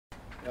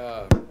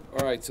All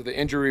right, so the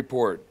injury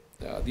report.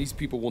 These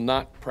people will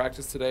not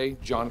practice today.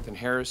 Jonathan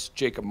Harris,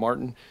 Jacob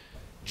Martin,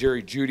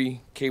 Jerry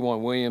Judy,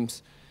 K1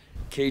 Williams,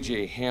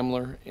 KJ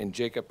Hamler, and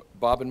Jacob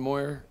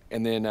Bobenmoyer.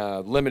 And then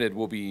limited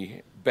will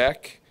be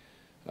Beck,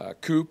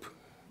 Coop,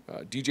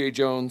 DJ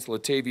Jones,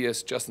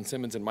 Latavius, Justin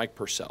Simmons, and Mike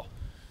Purcell.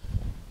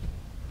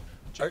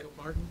 Jacob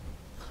Martin?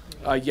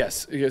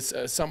 Yes, he has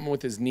something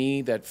with his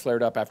knee that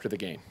flared up after the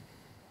game.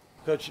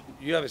 Coach,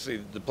 you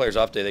obviously, the players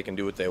off day, they can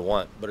do what they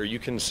want, but are you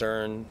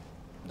concerned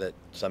that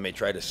some may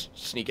try to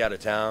sneak out of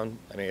town?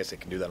 I mean, I guess they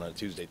can do that on a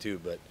Tuesday too,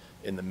 but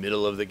in the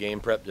middle of the game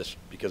prep just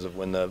because of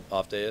when the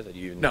off day is? That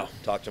you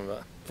talk to them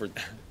about for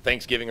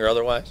Thanksgiving or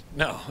otherwise?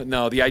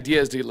 No. The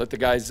idea is to let the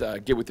guys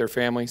get with their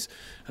families.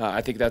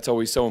 I think that's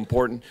always so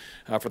important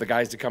for the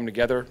guys to come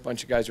together. A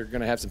bunch of guys are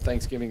going to have some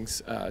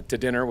Thanksgivings to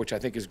dinner, which I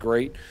think is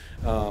great.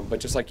 But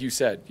just like you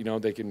said, you know,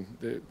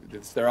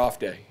 it's their off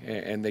day,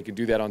 and they can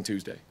do that on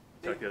Tuesday.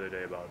 You talked the other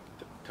day about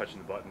touching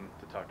the button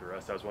to talk to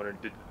Russ. I was wondering,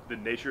 did the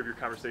nature of your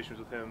conversations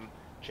with him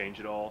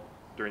change at all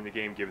during the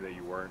game, given that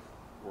you weren't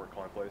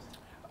calling plays?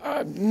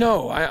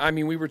 No, I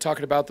mean, we were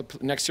talking about the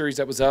next series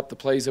that was up, the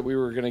plays that we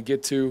were going to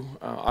get to.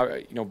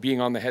 Being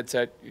on the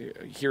headset,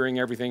 hearing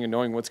everything and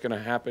knowing what's going to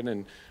happen,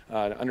 and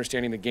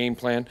understanding the game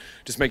plan,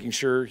 just making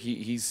sure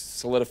he's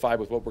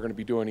solidified with what we're going to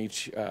be doing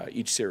each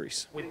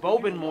series. With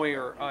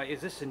Bobenmoyer, is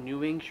this a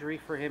new injury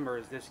for him, or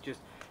is this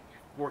just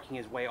working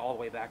his way all the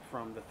way back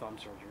from the thumb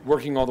surgery?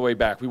 Working all the way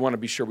back. We want to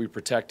be sure we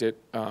protect it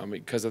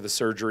because of the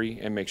surgery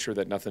and make sure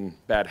that nothing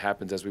bad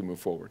happens as we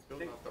move forward.